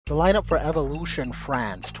The lineup for Evolution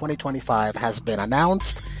France 2025 has been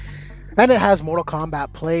announced, and it has Mortal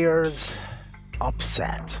Kombat players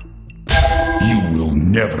upset. You will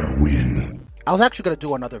never win. I was actually going to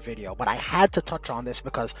do another video, but I had to touch on this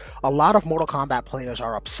because a lot of Mortal Kombat players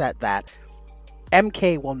are upset that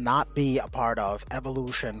MK will not be a part of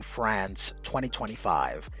Evolution France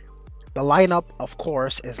 2025. The lineup, of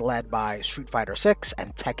course, is led by Street Fighter 6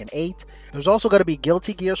 and Tekken 8. There's also going to be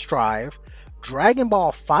Guilty Gear Strive, Dragon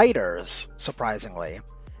Ball Fighters, surprisingly.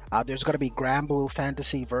 There's going to be Grand Blue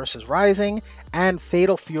Fantasy vs. Rising, and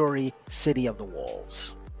Fatal Fury City of the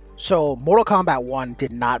Wolves. So, Mortal Kombat 1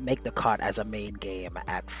 did not make the cut as a main game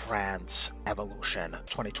at France Evolution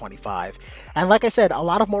 2025. And like I said, a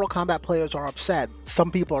lot of Mortal Kombat players are upset.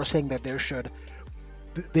 Some people are saying that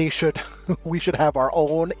we should have our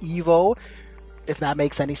own Evo, if that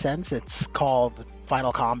makes any sense. It's called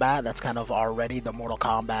Final Combat. That's kind of already the Mortal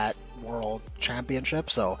Kombat World Championship,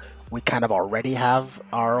 so we kind of already have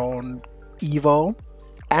our own Evo.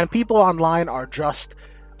 And people online are just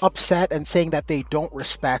upset and saying that they don't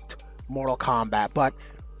respect Mortal Kombat, but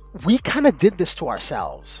we kind of did this to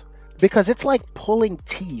ourselves because it's like pulling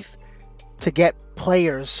teeth to get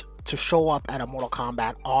players to show up at a Mortal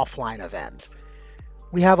Kombat offline event.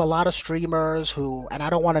 We have a lot of streamers who, and I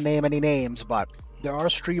don't want to name any names, but there are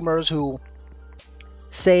streamers who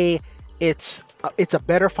say it's a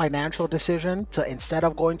better financial decision to, instead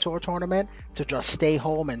of going to a tournament, to just stay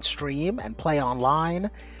home and stream and play online.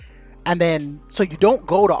 And then, so you don't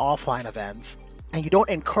go to offline events and you don't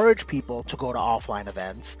encourage people to go to offline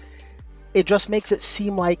events. It just makes it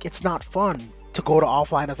seem like it's not fun to go to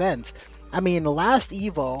offline events. I mean, last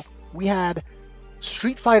Evo, we had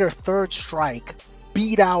Street Fighter 3rd Strike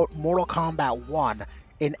beat out Mortal Kombat 1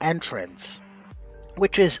 in entrance,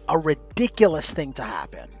 which is a ridiculous thing to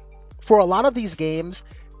happen. For a lot of these games,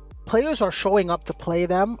 players are showing up to play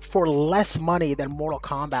them for less money than Mortal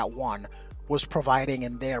Kombat 1 was providing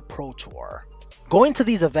in their Pro Tour. Going to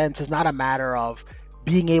these events is not a matter of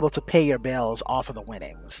being able to pay your bills off of the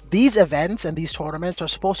winnings. These events and these tournaments are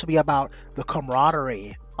supposed to be about the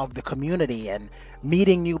camaraderie of the community and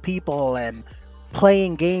meeting new people and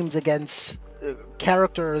playing games against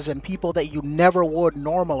characters and people that you never would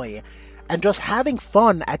normally, and just having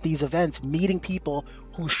fun at these events, meeting people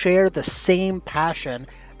who share the same passion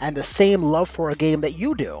and the same love for a game that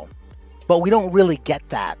you do. But we don't really get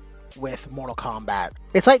that with Mortal Kombat.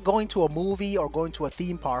 It's like going to a movie or going to a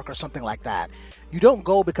theme park or something like that. You don't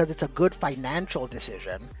go because it's a good financial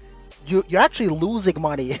decision. You're actually losing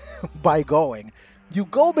money by going. You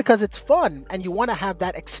go because it's fun and you want to have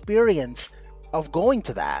that experience of going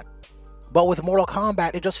to that. But with Mortal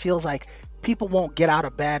Kombat, it just feels like people won't get out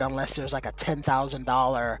of bed unless there's like a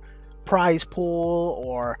 $10,000 prize pool,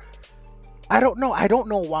 or I don't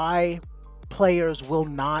know why players will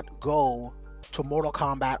not go to Mortal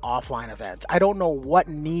Kombat offline events. I don't know what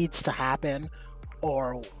needs to happen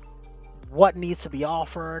or what needs to be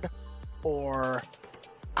offered or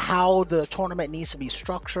how the tournament needs to be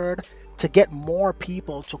structured to get more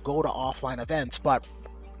people to go to offline events. But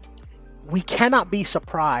we cannot be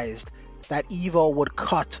surprised that Evo would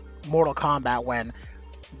cut Mortal Kombat when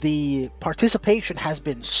the participation has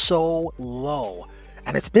been so low,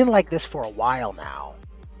 and it's been like this for a while now.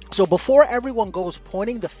 So before everyone goes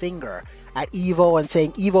pointing the finger at Evo and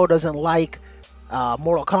saying Evo doesn't like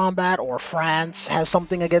Mortal Kombat, or France has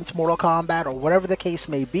something against Mortal Kombat, or whatever the case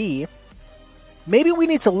may be, maybe we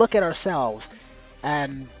need to look at ourselves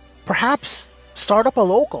and perhaps start up a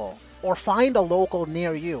local, or find a local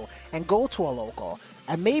near you and go to a local.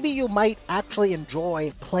 And maybe you might actually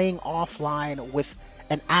enjoy playing offline with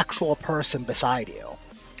an actual person beside you.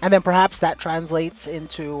 And then perhaps that translates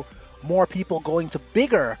into more people going to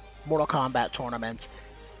bigger Mortal Kombat tournaments.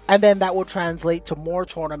 And then that will translate to more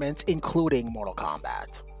tournaments, including Mortal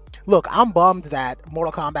Kombat. Look, I'm bummed that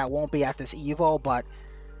Mortal Kombat won't be at this Evo, but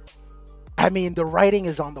I mean, the writing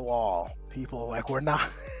is on the wall. People, like, we're not...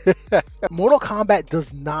 Mortal Kombat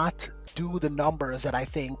does not do the numbers that I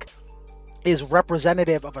think is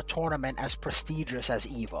representative of a tournament as prestigious as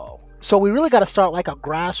Evo. So we really got to start like a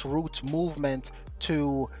grassroots movement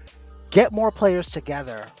to get more players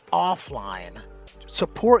together offline,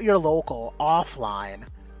 support your local offline,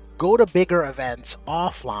 go to bigger events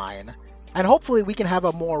offline, and hopefully we can have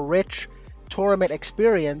a more rich tournament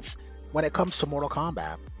experience when it comes to Mortal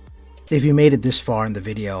Kombat. If you made it this far in the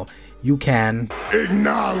video, you can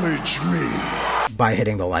Acknowledge me by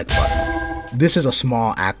hitting the like button. This is a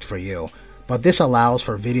small act for you, but this allows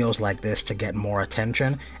for videos like this to get more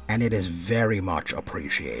attention, and it is very much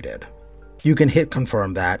appreciated. You can hit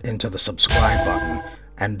confirm that into the subscribe button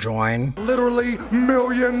and join literally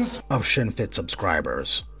millions of ShinFit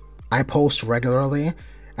subscribers. I post regularly,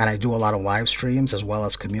 and I do a lot of live streams as well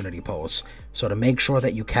as community posts. So to make sure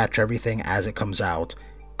that you catch everything as it comes out,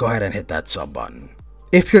 go ahead and hit that sub button.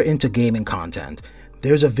 If you're into gaming content,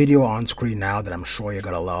 there's a video on screen now that I'm sure you're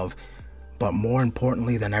gonna love, but more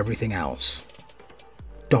importantly than everything else,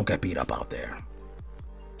 don't get beat up out there.